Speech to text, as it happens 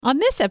On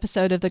this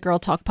episode of the Girl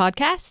Talk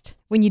podcast,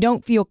 when you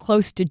don't feel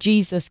close to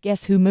Jesus,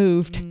 guess who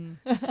moved?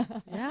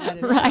 yeah,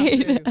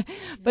 Right? So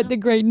But the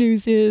great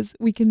news is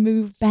we can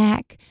move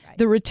back. Right.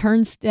 The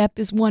return step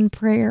is one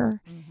prayer.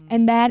 Mm-hmm.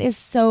 And that is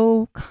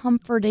so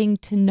comforting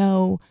to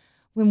know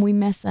when we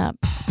mess up.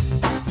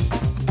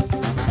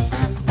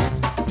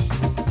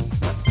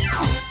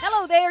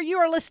 Hello there. You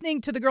are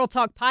listening to the Girl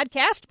Talk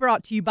podcast,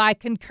 brought to you by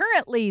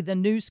Concurrently, the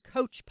news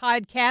coach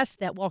podcast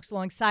that walks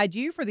alongside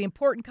you for the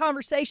important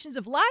conversations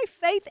of life,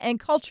 faith, and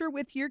culture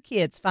with your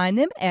kids. Find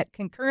them at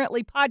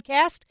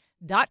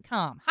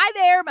concurrentlypodcast.com. Hi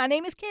there. My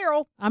name is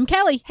Carol. I'm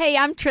Kelly. Hey,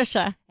 I'm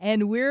Trisha.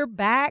 And we're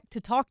back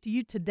to talk to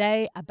you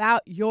today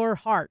about your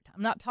heart.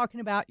 I'm not talking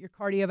about your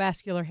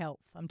cardiovascular health.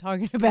 I'm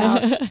talking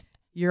about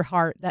your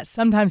heart. That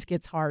sometimes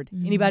gets hard.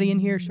 Anybody in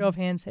here, show of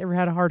hands, ever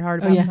had a hard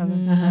heart about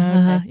something?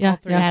 Okay. Yeah, All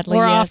three. Sadly,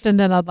 more yes. often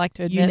than I'd like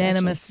to admit.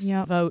 Unanimous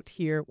Yep. vote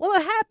here. Well,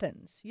 it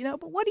happens,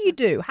 but what do you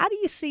do? How do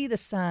you see the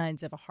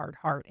signs of a hard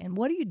heart? And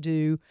what do you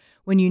do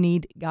when you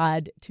need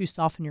God to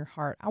soften your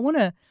heart? I want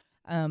to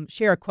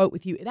share a quote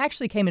with you. It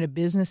actually came in a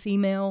business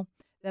email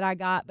that I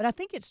got, but I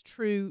think it's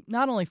true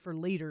not only for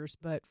leaders,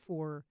 but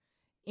for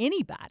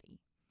anybody.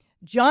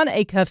 John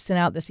Acuff sent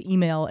out this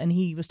email, and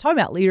he was talking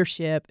about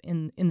leadership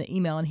in the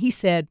email, and he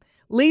said,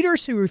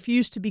 leaders who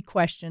refuse to be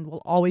questioned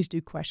will always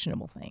do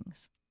questionable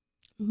things.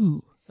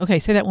 Ooh. Okay,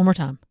 say that one more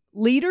time.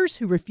 Leaders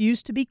who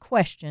refuse to be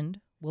questioned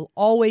will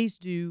always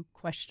do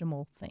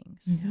questionable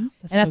things. Yeah,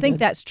 And I think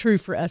that's true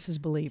for us as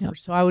believers. Yep.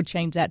 So I would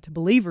change that to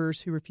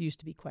believers who refuse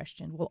to be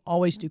questioned will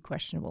always do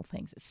questionable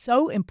things. It's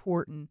so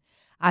important,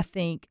 I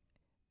think,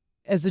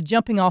 as a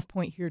jumping off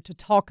point here to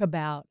talk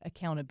about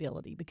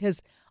accountability,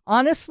 because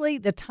honestly,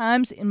 the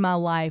times in my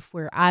life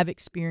where I've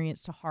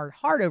experienced a hard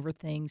heart over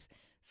things,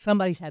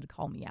 somebody's had to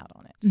call me out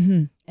on it.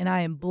 Mm-hmm. And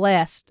I am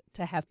blessed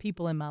to have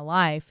people in my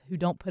life who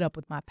don't put up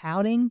with my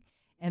pouting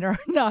and are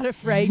not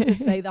afraid to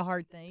say the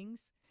hard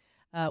things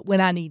when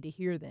I need to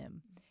hear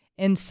them.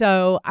 And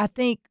so I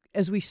think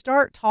as we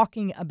start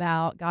talking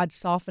about God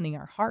softening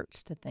our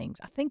hearts to things,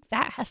 I think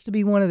that has to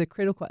be one of the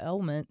critical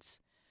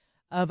elements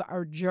of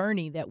our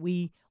journey, that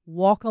we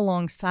walk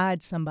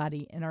alongside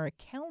somebody and are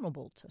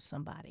accountable to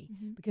somebody.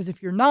 Mm-hmm. Because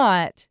if you're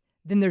not,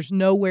 then there's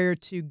nowhere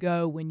to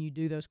go when you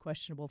do those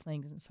questionable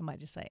things and somebody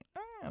just say,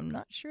 I'm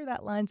not sure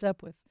that lines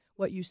up with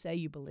what you say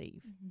you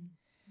believe. Mm-hmm.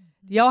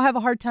 Do y'all have a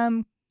hard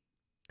time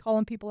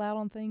calling people out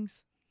on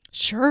things?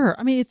 Sure.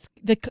 I mean, it's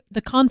the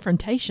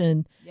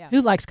confrontation. Yeah. Who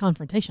likes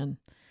confrontation?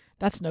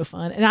 That's no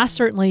fun. And I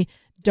certainly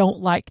don't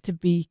like to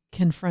be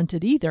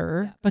confronted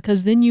either,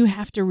 because then you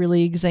have to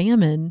really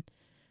examine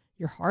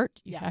your heart.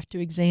 You have to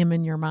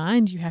examine your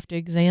mind. You have to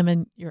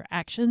examine your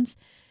actions.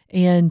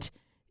 And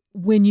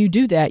when you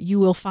do that, you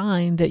will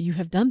find that you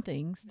have done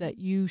things that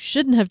you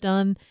shouldn't have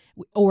done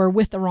or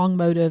with the wrong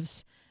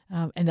motives.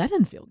 And that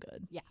didn't feel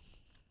good.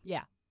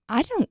 Yeah.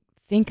 I don't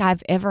think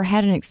I've ever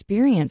had an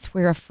experience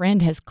where a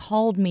friend has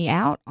called me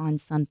out on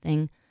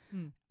something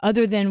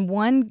other than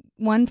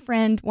one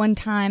friend one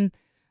time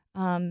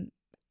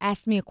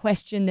asked me a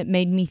question that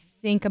made me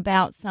think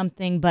about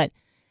something, but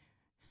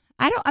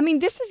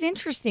this is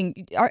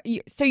interesting.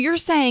 So you're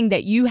saying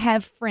that you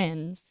have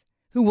friends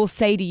who will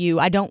say to you,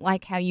 I don't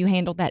like how you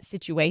handled that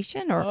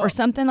situation or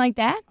something like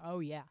that? Oh,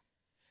 yeah.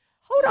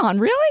 Hold on,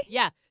 really?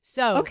 Yeah.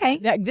 So Okay.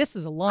 This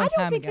is a long I time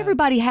don't think ago.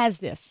 everybody has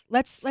this.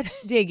 Let's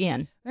dig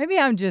in. Maybe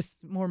I'm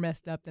just more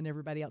messed up than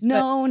everybody else.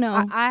 No.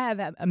 But I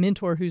have a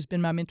mentor who's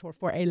been my mentor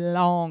for a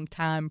long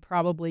time,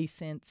 probably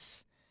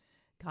since,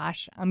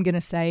 I'm going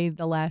to say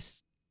the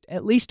last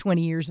at least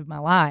 20 years of my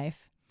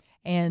life.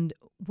 And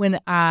when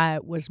I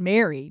was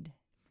married,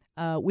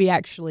 we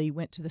actually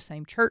went to the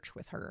same church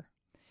with her.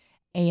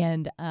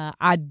 And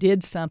I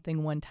did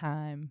something one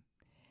time,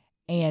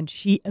 and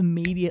she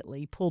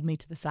immediately pulled me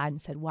to the side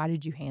and said, why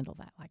did you handle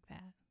that like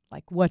that?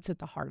 Like, what's at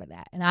the heart of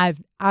that? And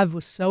I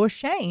was so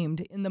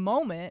ashamed in the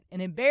moment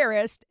and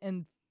embarrassed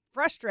and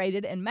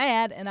frustrated and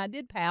mad, and I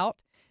did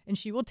pout. And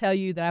she will tell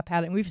you that I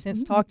pouted, and we've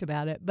since talked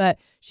about it. But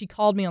she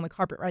called me on the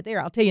carpet right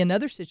there. I'll tell you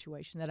another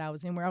situation that I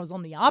was in where I was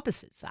on the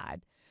opposite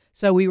side.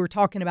 So we were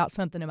talking about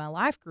something in my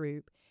life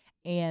group,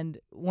 and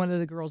one of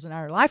the girls in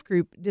our life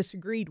group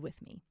disagreed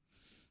with me.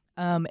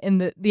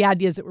 And the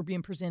ideas that were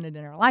being presented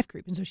in our life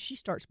group. And so she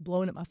starts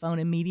blowing up my phone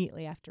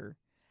immediately after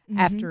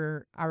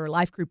our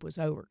life group was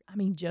over. I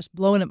mean, just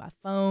blowing up my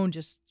phone,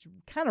 just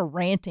kind of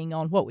ranting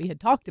on what we had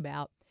talked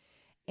about.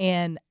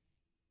 And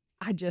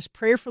I just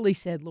prayerfully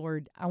said,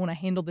 Lord, I want to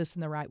handle this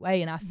in the right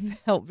way. And I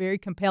felt very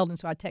compelled. And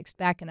so I texted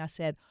back and I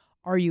said,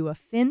 are you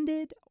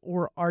offended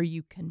or are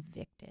you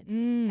convicted?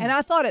 And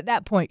I thought at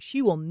that point,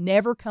 she will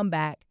never come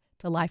back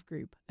to life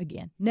group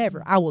again.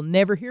 Never. I will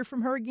never hear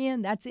from her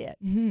again. That's it.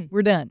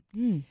 We're done.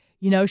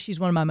 She's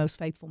one of my most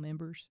faithful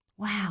members.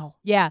 Wow.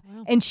 Yeah.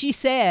 Wow. And she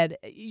said,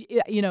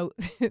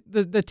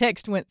 the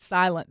text went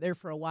silent there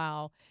for a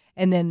while.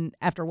 And then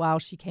after a while,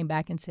 she came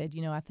back and said,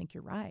 I think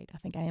you're right. I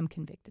think I am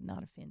convicted,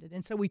 not offended.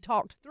 And so we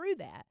talked through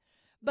that.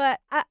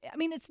 But, I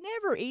mean, it's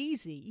never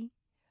easy,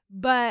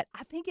 but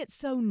I think it's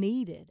so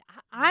needed.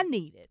 I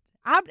need it.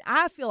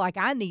 I feel like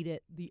I need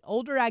it. The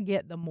older I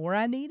get, the more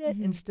I need it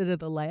instead of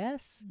the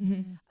less.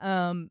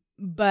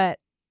 But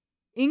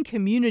in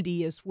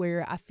community is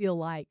where I feel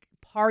like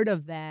part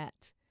of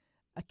that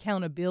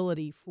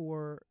accountability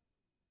for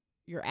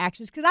your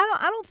actions, because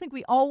I don't think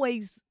we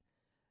always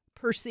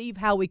perceive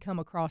how we come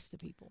across to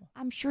people.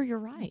 I'm sure you're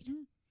right.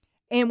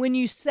 And when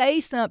you say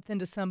something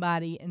to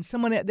somebody and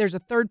there's a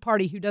third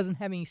party who doesn't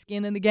have any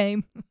skin in the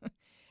game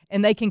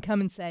and they can come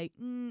and say,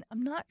 I'm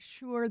not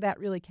sure that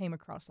really came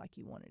across like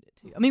you wanted it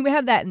to. I mean, we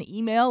have that in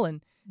email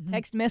and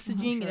text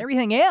messaging and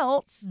everything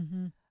else.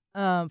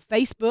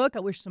 Facebook, I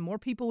wish some more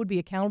people would be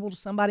accountable to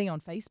somebody on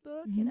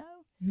Facebook, you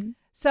know?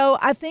 So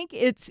I think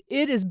it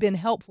has been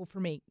helpful for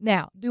me.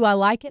 Now, do I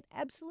like it?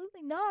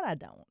 Absolutely not, I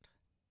don't.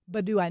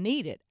 But do I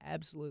need it?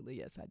 Absolutely,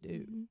 yes, I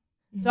do.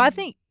 So I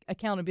think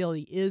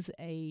accountability is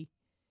a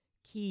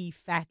key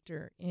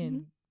factor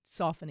in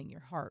softening your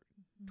heart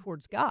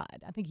towards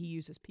God. I think he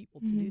uses people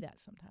to do that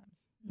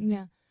sometimes.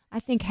 Yeah. I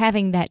think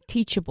having that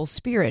teachable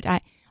spirit,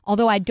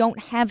 although I don't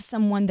have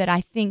someone that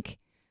I think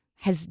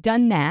has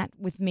done that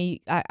with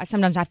me,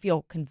 sometimes I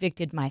feel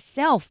convicted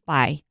myself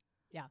by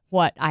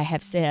what I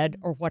have said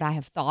or what I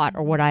have thought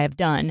or what I have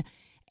done.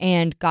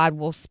 And God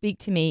will speak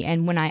to me.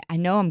 And when I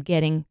know I'm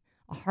getting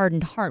a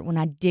hardened heart, when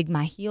I dig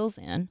my heels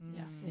in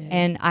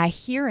and I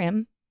hear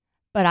him,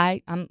 but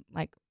I'm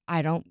like,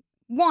 I don't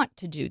want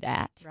to do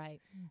that. Right.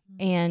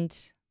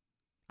 And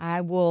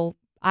I will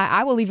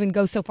even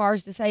go so far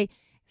as to say,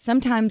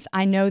 sometimes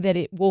I know that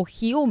it will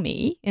heal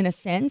me in a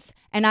sense,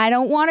 and I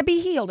don't want to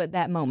be healed at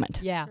that moment.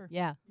 Yeah, Sure.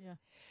 yeah.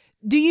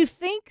 Do you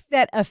think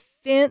that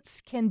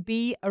offense can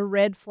be a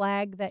red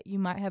flag that you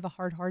might have a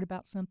hard heart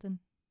about something?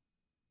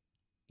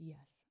 Yes,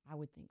 I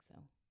would think so.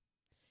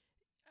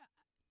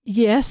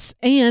 Yes,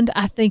 and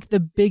I think the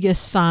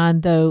biggest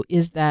sign, though,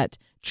 is that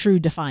true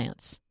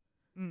defiance.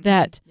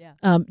 That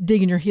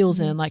digging your heels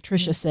in, like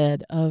Tricia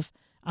said, of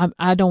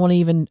I don't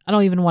even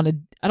want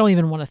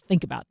to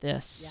think about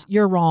this. Yeah.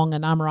 You're wrong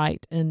and I'm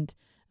right, and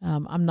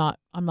I'm not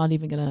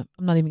even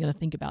gonna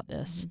think about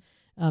this.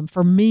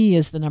 For me,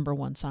 is the number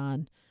one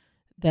sign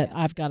that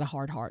I've got a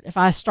hard heart. If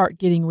I start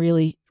getting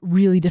really,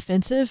 really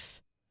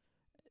defensive,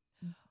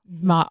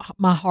 my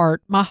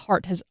heart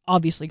has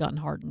obviously gotten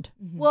hardened.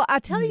 Well, I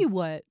tell you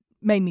what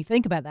made me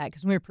think about that,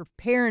 because when we were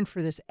preparing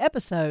for this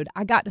episode,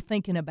 I got to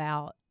thinking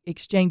about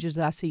exchanges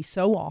that I see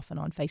so often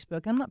on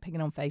Facebook. I'm not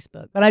picking on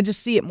Facebook, but I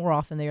just see it more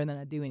often there than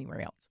I do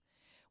anywhere else.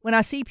 When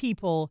I see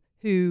people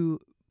who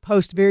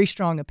post very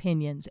strong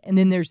opinions, and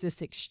then there's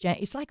this exchange,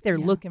 it's like they're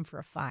looking for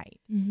a fight.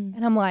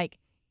 And I'm like,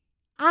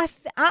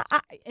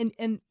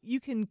 and you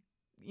can,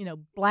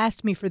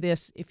 blast me for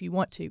this if you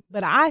want to,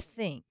 but I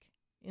think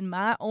in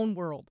my own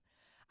world,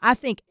 I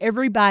think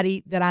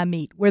everybody that I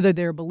meet, whether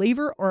they're a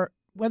believer or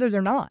whether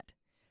they're not,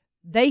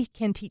 they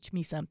can teach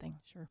me something.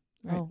 Sure.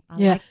 Right. Oh, I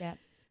Yeah. like that.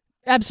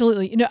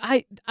 Absolutely.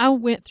 I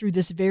went through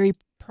this very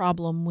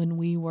problem when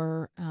we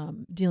were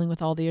dealing with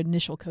all the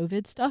initial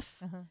COVID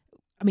stuff.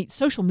 I mean,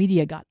 social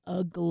media got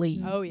ugly.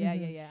 Oh,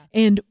 yeah.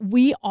 And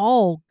we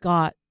all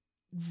got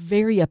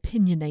very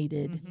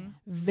opinionated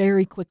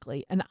very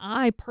quickly. And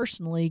I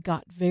personally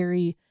got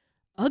very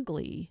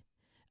ugly.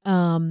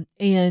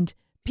 And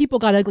people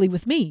got ugly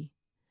with me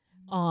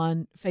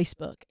on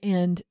Facebook.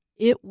 And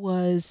it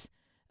was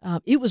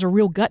a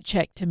real gut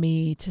check to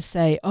me to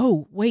say,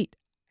 oh, wait,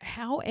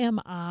 how am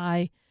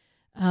I,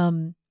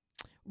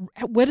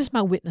 what does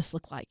my witness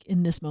look like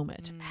in this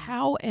moment?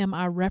 How am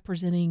I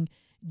representing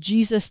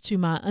Jesus to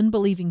my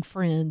unbelieving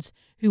friends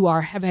who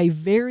have a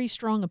very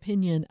strong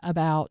opinion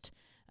about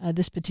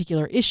this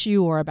particular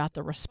issue, or about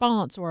the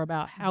response, or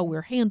about how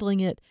we're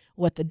handling it,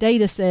 what the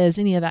data says,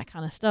 any of that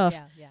kind of stuff?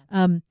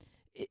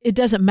 It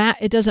doesn't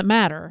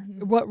matter.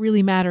 What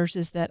really matters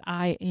is that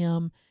I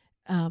am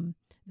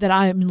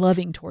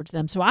loving towards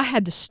them. So I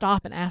had to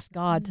stop and ask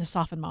God to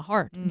soften my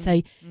heart and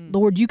say,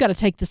 Lord, you got to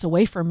take this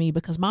away from me,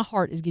 because my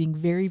heart is getting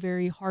very,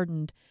 very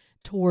hardened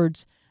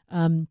towards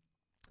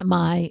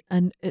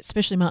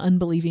especially my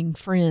unbelieving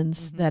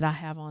friends that I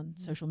have on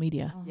social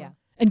media.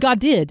 And God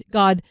did.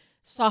 God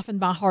softened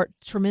my heart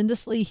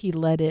tremendously. He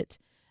let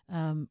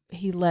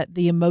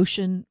the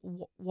emotion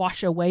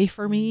wash away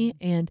for me,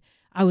 and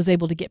I was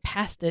able to get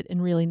past it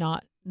and really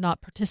not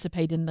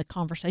participate in the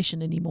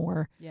conversation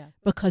anymore,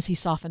 because he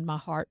softened my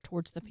heart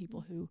towards the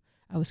people who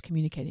I was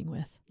communicating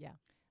with.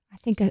 I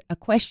think a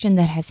question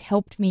that has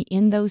helped me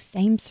in those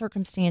same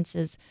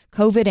circumstances,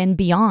 COVID and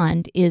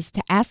beyond, is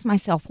to ask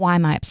myself, why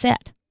am I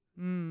upset?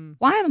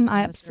 Why am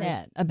I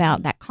upset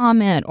about that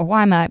comment, or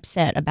why am I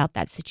upset about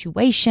that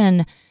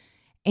situation?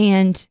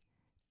 And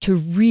to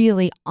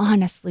really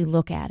honestly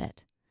look at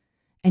it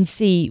and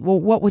see, well,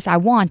 what was I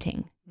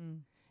wanting?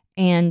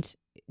 And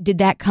did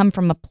that come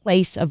from a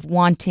place of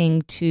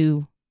wanting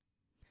to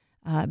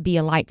be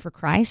a light for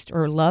Christ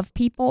or love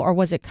people, or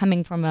was it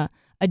coming from a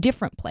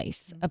different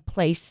place, a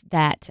place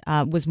that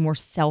was more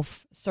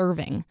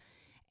self-serving?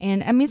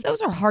 And I mean,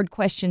 those are hard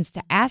questions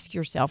to ask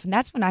yourself. And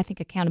that's when I think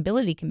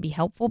accountability can be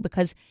helpful,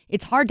 because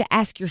it's hard to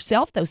ask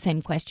yourself those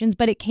same questions,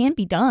 but it can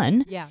be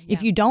done.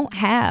 If you don't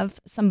have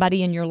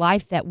somebody in your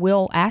life that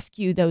will ask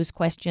you those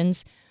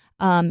questions,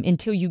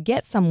 until you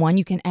get someone,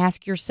 you can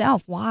ask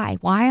yourself, why?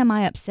 Why am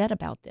I upset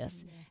about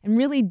this? And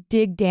really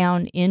dig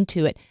down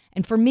into it.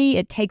 And for me,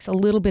 it takes a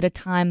little bit of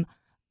time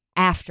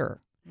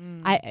after.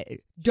 I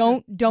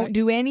don't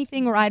do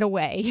anything right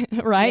away,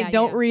 right?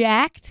 Don't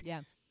react.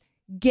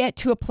 Get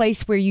to a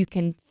place where you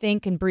can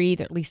think and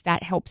breathe. Or at least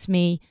that helps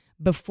me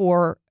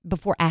before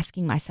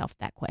asking myself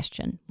that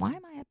question. Why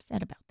am I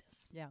upset about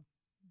this?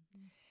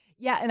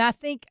 Yeah, and I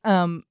think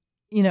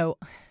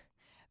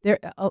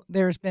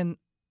there's been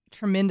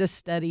tremendous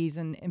studies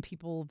and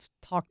people have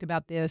talked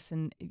about this,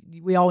 and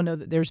we all know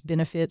that there's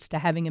benefits to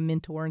having a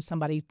mentor and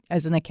somebody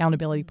as an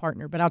accountability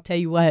partner. But I'll tell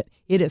you what,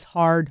 it is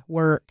hard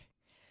work,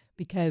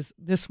 because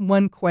this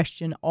one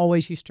question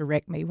always used to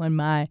wreck me when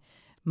my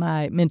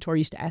mentor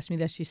used to ask me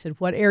this. She said,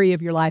 "What area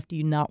of your life do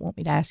you not want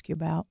me to ask you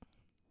about?"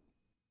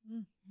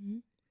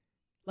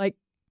 Like,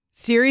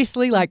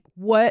 seriously, like,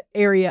 what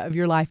area of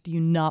your life do you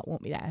not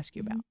want me to ask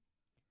you about?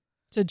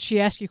 So did she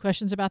ask you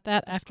questions about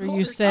that after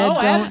you said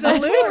don't?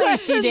 Absolutely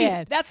she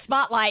did. That's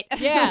spotlight.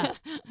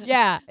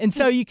 Yeah. And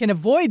so you can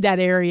avoid that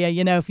area,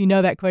 if you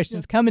know that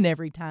question's coming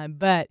every time.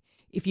 But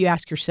if you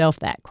ask yourself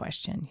that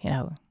question,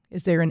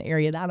 is there an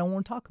area that I don't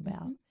want to talk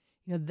about?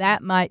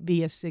 That might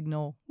be a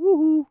signal.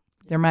 Woohoo!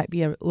 There might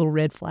be a little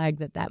red flag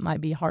that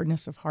might be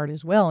hardness of heart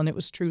as well. And it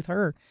was true with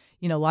her.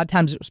 A lot of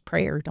times it was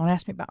prayer. Don't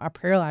ask me about my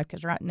prayer life,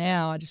 because right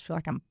now I just feel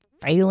like I'm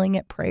failing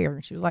at prayer.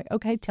 And she was like,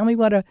 "Okay, tell me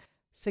what a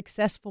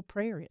successful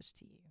prayer is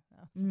to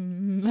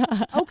you."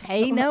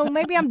 Okay, no,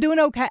 maybe I'm doing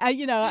okay.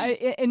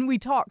 And we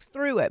talked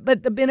through it.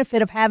 But the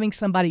benefit of having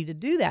somebody to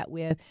do that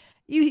with,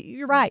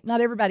 you're right,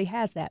 not everybody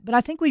has that. But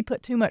I think we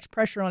put too much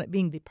pressure on it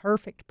being the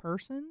perfect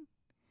person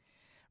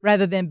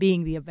rather than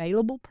being the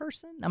available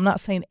person. I'm not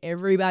saying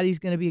everybody's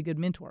going to be a good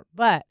mentor,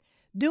 but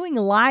doing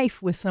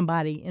life with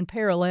somebody in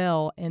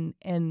parallel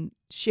and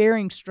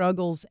sharing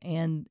struggles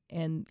and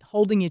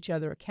holding each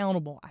other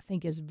accountable, I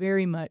think is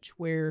very much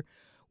where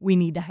we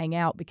need to hang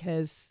out,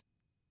 because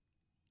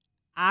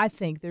I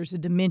think there's a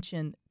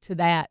dimension to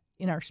that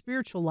in our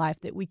spiritual life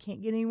that we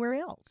can't get anywhere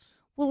else.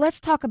 Well, let's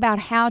talk about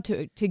how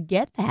to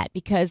get that,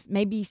 because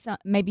maybe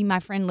my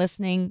friend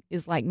listening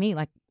is like me,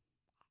 like,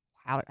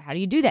 how do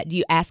you do that? Do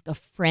you ask a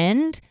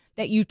friend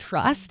that you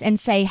trust and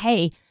say,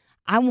 "Hey,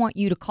 I want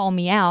you to call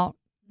me out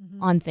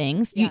on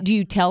things"? Do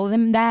you tell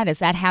them that? Is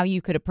that how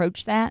you could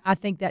approach that? I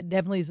think that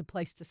definitely is a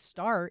place to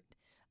start.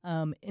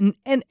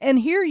 And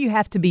here you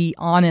have to be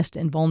honest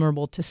and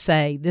vulnerable to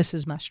say, "This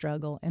is my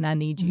struggle and I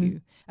need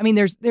you." I mean,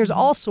 there's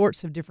all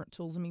sorts of different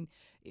tools. I mean,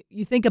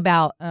 you think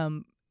about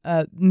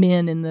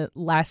men in the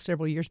last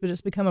several years, but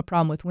it's become a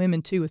problem with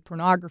women too, with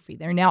pornography.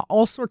 There are now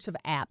all sorts of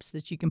apps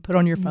that you can put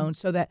on your phone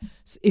so that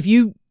if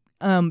you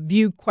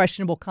view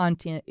questionable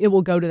content, it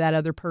will go to that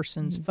other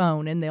person's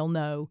phone and they'll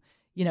know.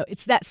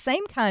 It's that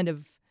same kind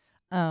of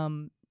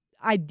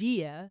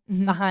idea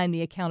behind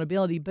the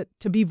accountability, but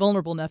to be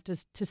vulnerable enough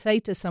to say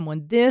to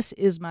someone, "This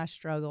is my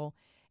struggle,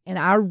 and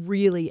I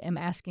really am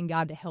asking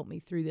God to help me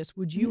through this.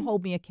 Would you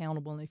hold me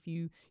accountable? And if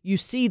you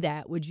see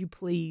that, would you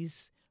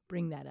please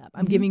bring that up?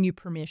 I'm giving you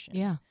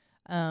permission."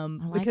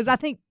 Because I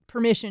think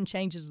permission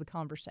changes the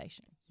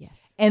conversation. Yes.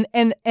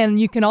 And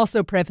you can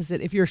also preface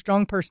it, if you're a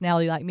strong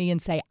personality like me,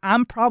 and say,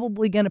 "I'm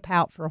probably going to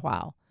pout for a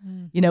while.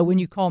 When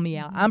you call me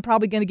out, I'm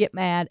probably going to get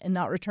mad and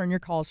not return your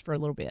calls for a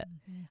little bit.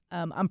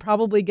 I'm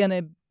probably going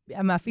to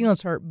have my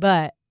feelings hurt,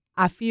 but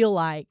I feel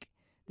like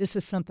this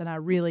is something I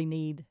really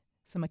need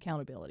some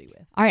accountability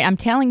with." All right, I'm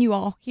telling you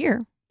all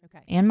here,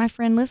 and my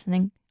friend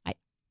listening,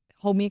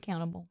 hold me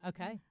accountable.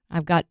 Okay.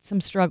 I've got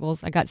some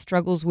struggles. I got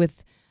struggles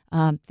with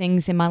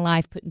things in my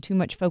life, putting too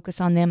much focus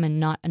on them and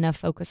not enough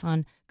focus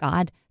on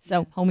God.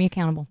 So hold me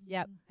accountable.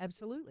 Yep,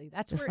 absolutely.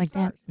 That's just where like it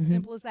starts. that.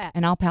 Simple as that.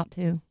 And I'll pout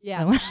too.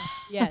 Yeah. So.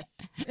 Yes.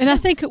 And I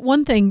think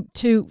one thing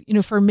too,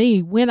 for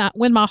me, when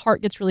my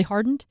heart gets really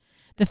hardened,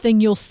 the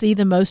thing you'll see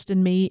the most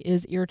in me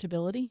is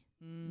irritability.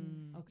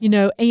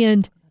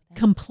 And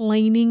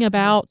complaining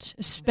about,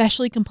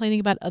 especially complaining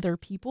about other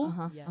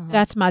people.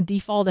 That's my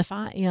default. If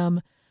I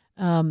am,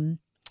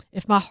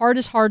 if my heart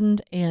is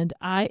hardened and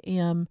I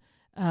am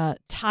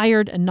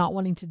tired and not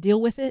wanting to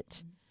deal with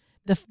it,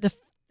 the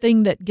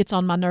thing that gets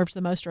on my nerves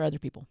the most are other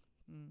people.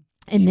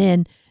 And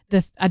then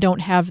I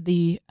don't have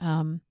the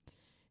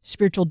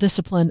spiritual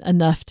discipline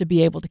enough to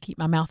be able to keep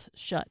my mouth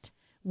shut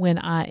when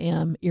I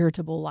am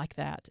irritable like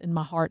that and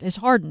my heart is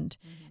hardened.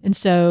 And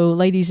so,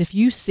 ladies, if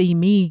you see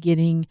me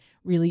getting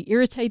really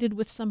irritated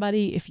with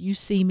somebody, if you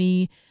see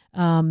me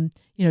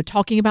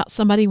talking about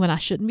somebody when I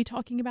shouldn't be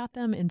talking about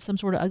them in some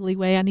sort of ugly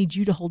way, I need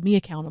you to hold me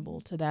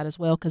accountable to that as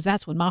well, because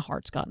that's when my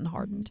heart's gotten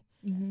hardened.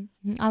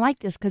 I like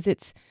this because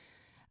it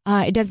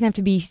doesn't have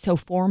to be so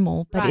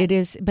formal, but it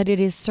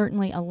is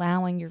certainly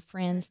allowing your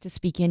friends to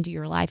speak into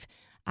your life.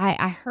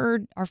 I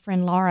heard our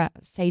friend Laura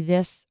say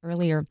this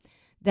earlier,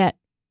 that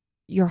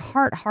your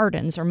heart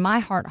hardens, or my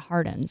heart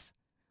hardens,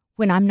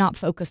 when I'm not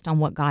focused on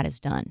what God has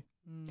done.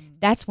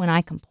 That's when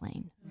I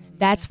complain.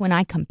 That's when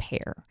I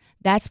compare.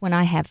 That's when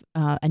I have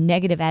a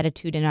negative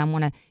attitude and I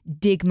want to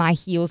dig my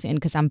heels in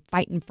because I'm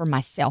fighting for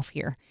myself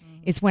here.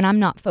 It's when I'm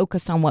not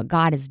focused on what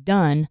God has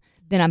done,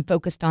 then I'm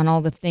focused on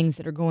all the things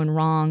that are going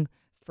wrong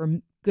for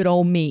good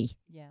old me.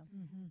 Yeah.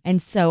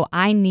 And so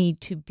I need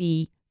to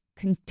be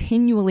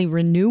continually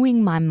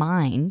renewing my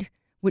mind,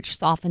 which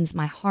softens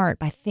my heart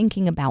by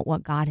thinking about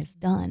what God has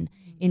done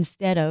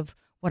instead of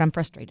what I'm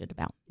frustrated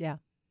about. Yeah.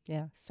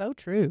 Yeah. So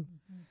true.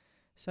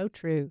 So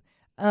true.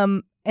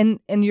 And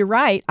you're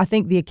right. I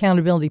think the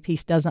accountability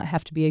piece doesn't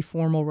have to be a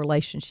formal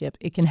relationship.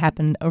 It can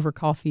happen over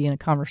coffee in a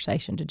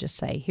conversation to just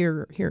say,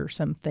 here are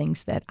some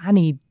things that I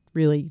need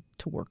really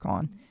to work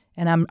on.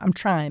 And I'm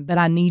trying, but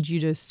I need you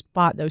to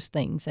spot those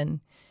things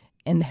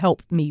and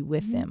help me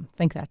with them. I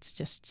think that's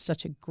just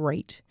such a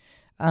great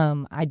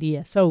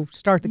idea. So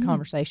start the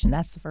conversation.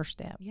 That's the first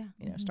step. Yeah.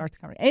 Start the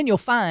conversation. And you'll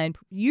find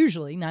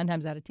usually 9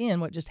 times out of 10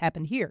 what just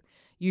happened here.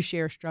 You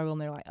share a struggle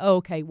and they're like, oh,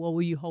 okay, well,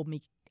 will you hold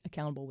me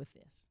accountable with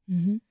this?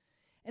 Mm-hmm.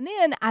 And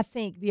then I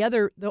think the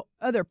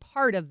other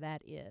part of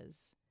that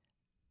is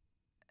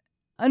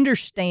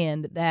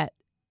understand that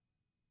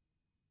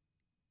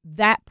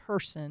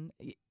person,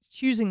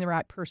 choosing the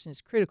right person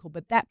is critical,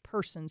 but that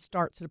person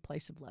starts at a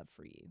place of love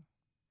for you.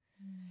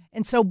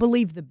 And so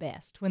believe the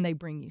best when they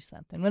bring you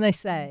something. When they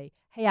say,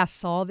 hey, I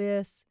saw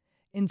this,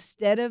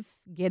 instead of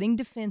getting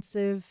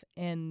defensive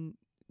and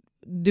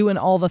doing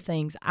all the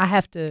things, I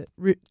have to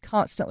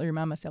constantly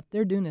remind myself,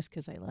 they're doing this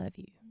because they love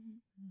you.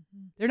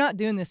 They're not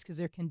doing this because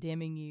they're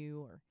condemning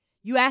you or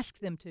you ask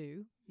them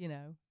to,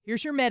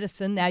 here's your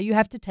medicine. Now you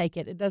have to take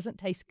it. It doesn't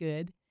taste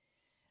good.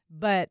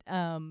 But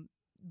to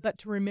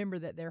remember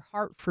that their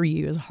heart for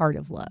you is a heart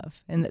of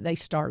love and that they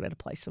start at a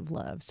place of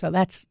love. So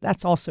that's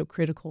also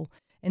critical.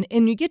 And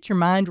you get your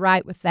mind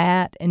right with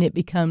that, and it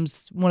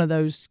becomes one of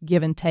those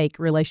give and take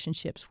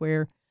relationships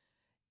where,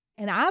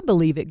 and I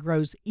believe it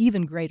grows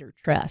even greater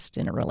trust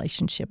in a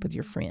relationship with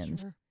your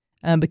friends.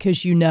 Sure.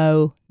 Because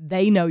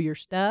they know your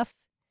stuff.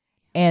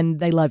 And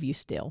they love you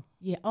still.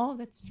 Yeah. Oh,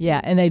 that's true.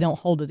 Yeah, and they don't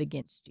hold it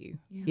against you.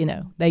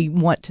 Yeah. They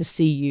want to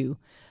see you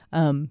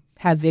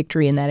have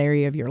victory in that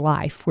area of your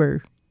life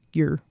where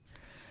you're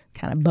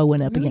kind of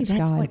bowing up against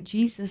that's God. What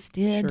Jesus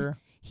did. Sure.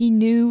 He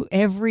knew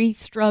every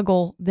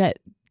struggle that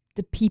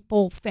the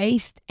people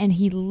faced, and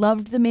he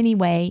loved them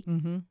anyway.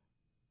 Mm-hmm.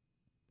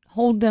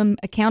 Hold them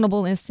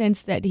accountable in a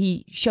sense that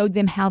he showed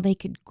them how they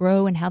could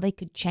grow and how they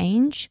could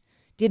change.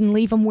 Didn't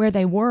leave them where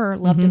they were.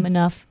 Loved them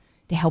enough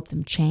to help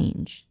them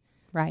change.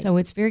 Right. So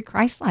it's very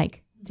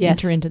Christ-like to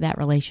enter into that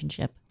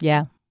relationship.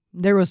 Yeah.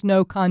 There was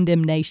no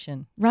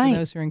condemnation for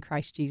those who are in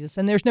Christ Jesus.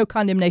 And there's no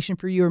condemnation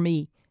for you or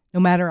me, no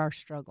matter our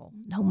struggle,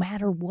 no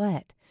matter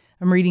what.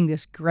 I'm reading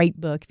this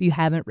great book. If you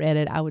haven't read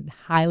it, I would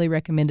highly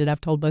recommend it. I've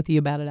told both of you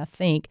about it, I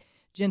think.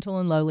 Gentle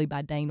and Lowly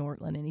by Dane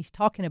Ortland. And he's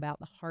talking about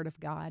the heart of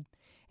God.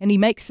 And he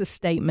makes a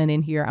statement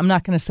in here. I'm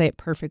not going to say it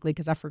perfectly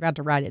because I forgot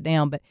to write it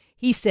down. But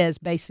he says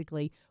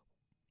basically,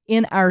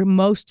 in our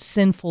most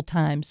sinful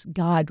times,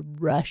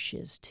 God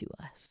rushes to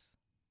us.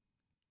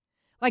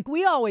 Like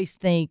we always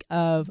think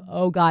of,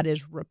 oh, God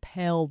is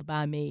repelled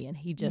by me and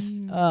he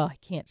just, I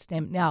can't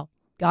stand. Now,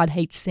 God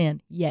hates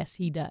sin. Yes,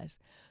 he does.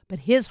 But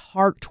his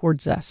heart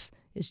towards us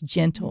is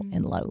gentle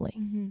and lowly.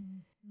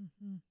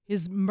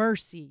 His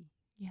mercy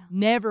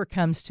never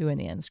comes to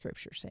an end,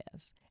 Scripture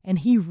says. And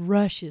he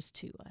rushes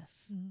to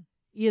us.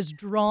 He is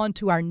drawn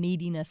to our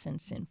neediness and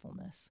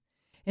sinfulness.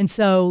 And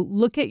so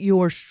look at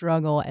your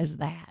struggle as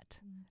that,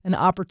 an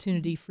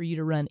opportunity for you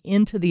to run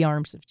into the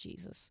arms of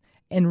Jesus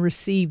and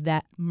receive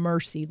that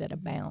mercy that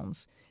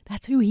abounds.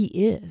 That's who he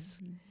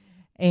is.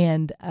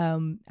 And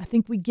I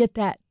think we get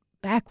that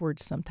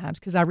backwards sometimes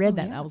because I read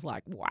that and I was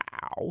like,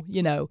 wow,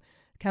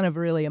 kind of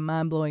really a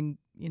mind-blowing,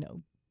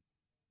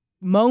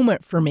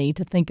 moment for me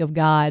to think of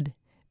God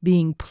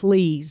being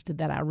pleased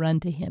that I run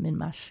to him in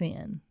my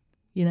sin,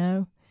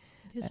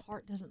 His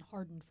heart doesn't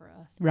harden for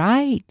us.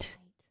 Right.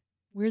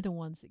 We're the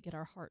ones that get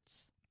our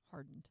hearts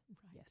hardened.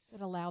 Yes. That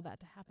allow that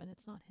to happen.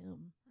 It's not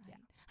him. Yeah.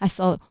 I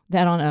saw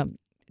that on a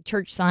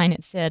church sign.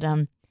 It said,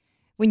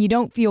 when you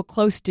don't feel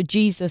close to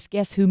Jesus,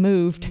 guess who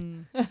moved?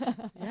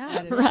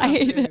 Yeah,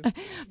 right. So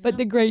But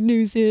the great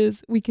news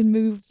is we can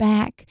move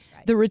back.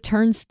 Right. The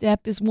return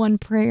step is one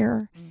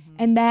prayer.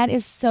 And that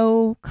is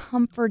so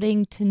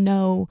comforting to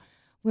know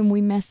when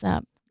we mess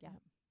up. Yeah.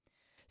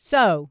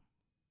 So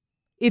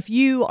if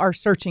you are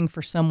searching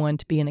for someone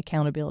to be an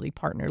accountability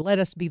partner, let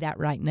us be that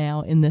right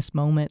now in this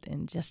moment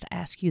and just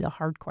ask you the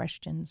hard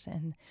questions.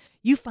 And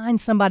you find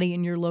somebody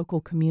in your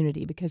local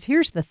community, because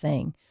here's the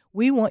thing.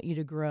 We want you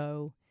to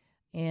grow,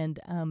 and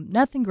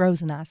nothing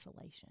grows in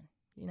isolation.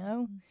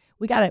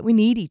 We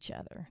need each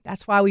other.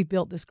 That's why we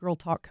built this Girl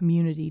Talk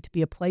community, to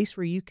be a place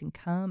where you can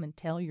come and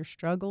tell your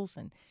struggles,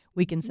 and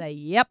we can say,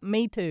 yep,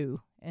 me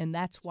too. And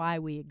that's why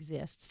we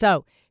exist.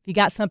 So if you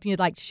got something you'd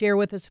like to share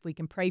with us, if we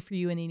can pray for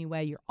you in any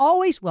way, you're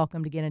always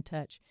welcome to get in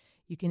touch.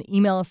 You can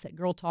email us at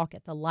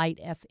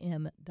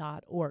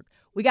girltalk@thelightfm.org.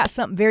 We got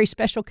something very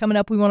special coming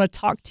up we want to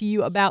talk to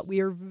you about. We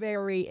are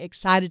very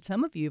excited.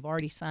 Some of you have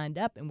already signed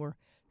up, and we're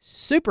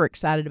super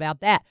excited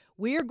about that.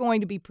 We are going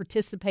to be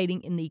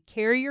participating in the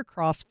Carry Your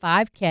Cross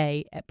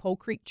 5K at Pole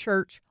Creek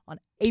Church on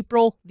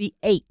April the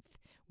 8th.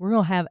 We're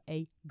going to have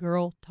a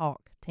Girl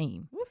Talk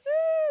team.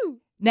 Woohoo!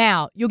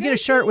 Now, you'll get a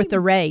shirt with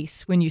the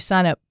race when you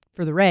sign up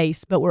for the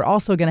race, but we're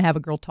also going to have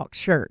a Girl Talk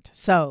shirt.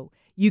 So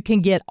you can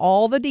get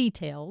all the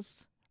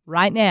details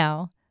right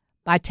now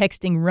by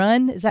texting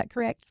RUN. Is that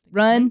correct?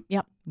 RUN?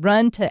 Yep.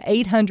 RUN to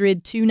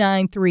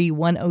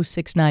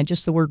 800-293-1069.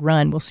 Just the word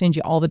RUN. We'll send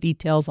you all the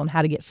details on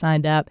how to get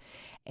signed up.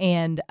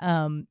 And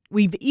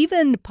we've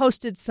even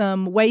posted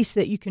some ways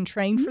that you can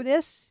train for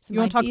this. You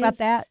want to talk about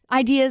that?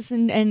 Ideas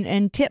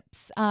and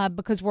tips,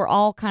 because we're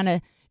all kind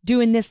of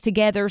doing this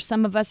together.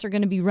 Some of us are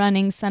going to be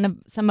running,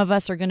 some of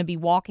us are going to be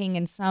walking,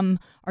 and some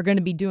are going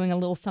to be doing a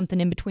little something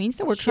in between.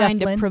 So we're trying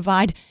to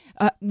provide,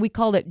 we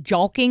call it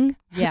jolking.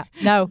 Yeah.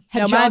 No,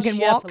 jog and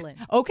walk. Shuffling.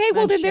 Okay,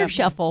 well, then there's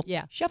shuffling. shuffle.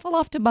 Yeah. Shuffle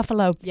off to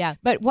Buffalo. Yeah.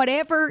 But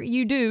whatever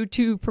you do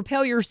to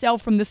propel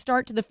yourself from the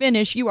start to the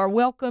finish, you are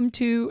welcome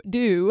to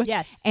do.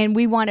 Yes. And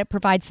we want to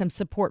provide some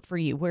support for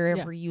you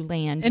wherever you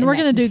land. And we're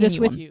going to do this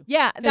with you.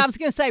 Yeah, I was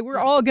going to say, we're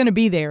all going to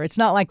be there. It's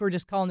not like we're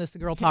just calling this the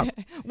Girl Talk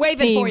Waving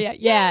team. for you.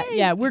 Yeah, Yay!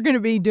 yeah. We're going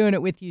to be doing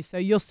it with you. So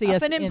you'll see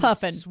us Puffing and in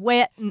puffing.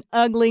 sweat and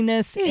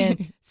ugliness.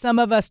 And some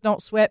of us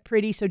don't sweat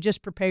pretty, so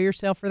just prepare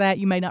yourself for that.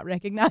 You may not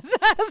recognize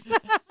us.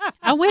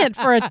 I went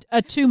for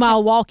a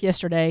 2-mile walk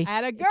yesterday,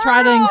 Atta girl!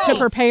 trying to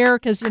prepare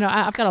because,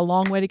 I've got a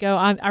long way to go.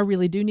 I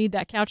really do need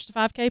that Couch to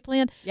 5K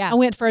plan. Yeah. I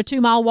went for a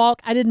 2-mile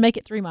walk. I didn't make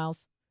it 3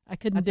 miles. I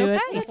couldn't do it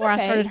okay. before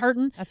I started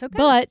hurting. That's okay.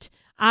 But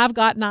I've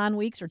got 9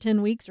 weeks or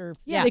 10 weeks or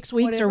 6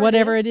 weeks or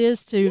whatever it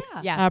is to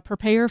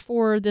prepare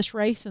for this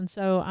race. And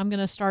so I'm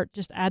going to start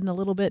just adding a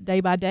little bit day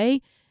by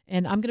day.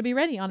 And I'm going to be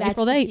ready on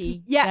April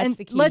 8th. Yeah, and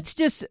let's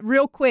just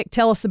real quick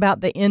tell us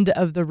about the end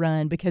of the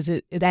run because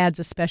it adds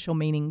a special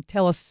meaning.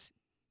 Tell us.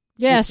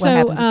 Yeah,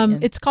 so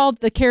it's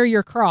called the Carry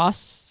Your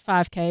Cross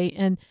 5K.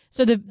 And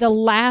so the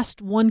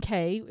last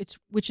 1K,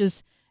 which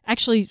is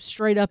actually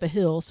straight up a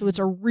hill, so it's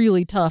a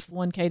really tough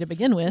 1K to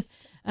begin with.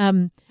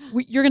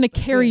 You're going to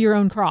carry your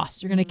own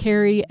cross. You're going to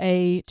carry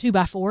a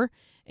 2x4.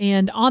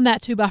 And on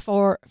that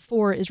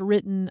 2x4 is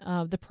written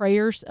the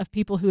prayers of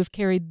people who have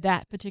carried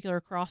that particular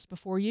cross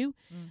before you,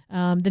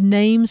 the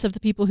names of the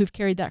people who've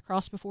carried that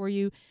cross before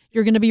you.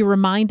 You're going to be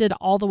reminded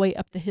all the way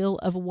up the hill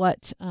of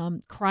what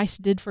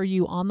Christ did for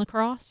you on the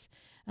cross,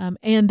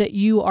 and that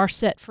you are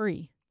set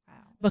free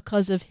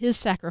because of his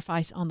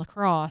sacrifice on the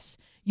cross.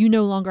 You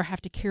no longer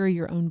have to carry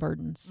your own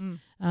burdens,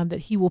 that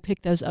he will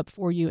pick those up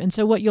for you. And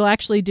so what you'll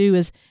actually do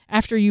is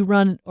after you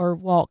run or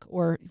walk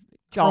or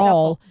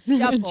crawl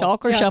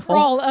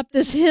up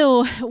this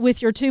hill with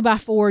your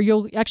 2x4,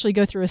 you'll actually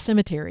go through a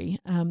cemetery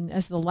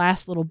as the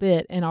last little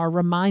bit and are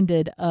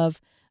reminded of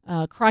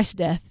Christ's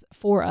death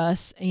for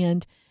us.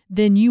 And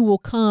then you will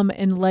come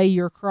and lay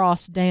your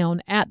cross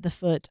down at the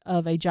foot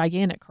of a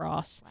gigantic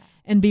cross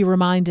and be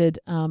reminded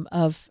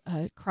of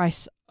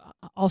Christ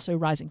also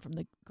rising from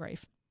the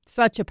grave.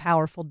 Such a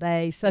powerful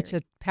day, such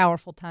a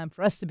powerful time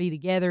for us to be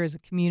together as a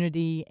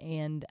community,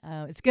 and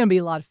it's going to be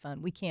a lot of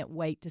fun. We can't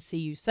wait to see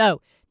you.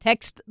 So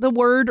text the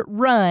word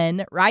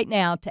RUN right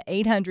now to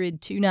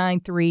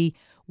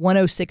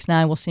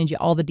 800-293-1069. We'll send you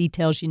all the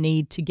details you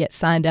need to get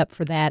signed up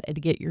for that and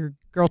to get your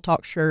Girl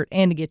Talk shirt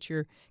and to get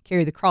your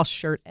Carry the Cross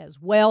shirt as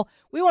well.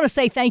 We want to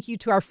say thank you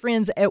to our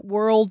friends at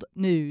World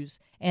News,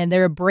 and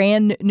they're a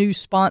brand new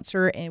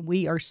sponsor, and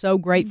we are so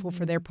grateful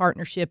for their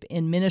partnership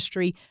in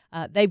ministry.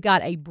 They've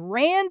got a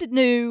brand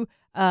new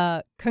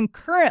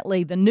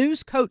Concurrently, the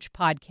News Coach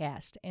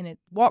podcast, and it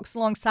walks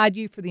alongside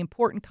you for the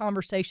important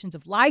conversations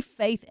of life,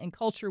 faith, and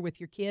culture with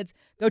your kids.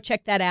 Go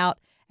check that out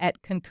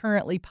at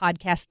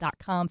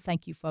concurrentlypodcast.com.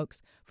 Thank you,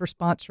 folks, for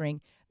sponsoring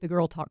the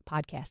Girl Talk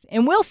podcast.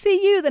 And we'll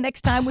see you the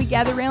next time we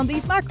gather around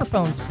these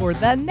microphones for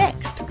the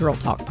next Girl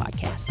Talk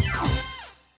podcast.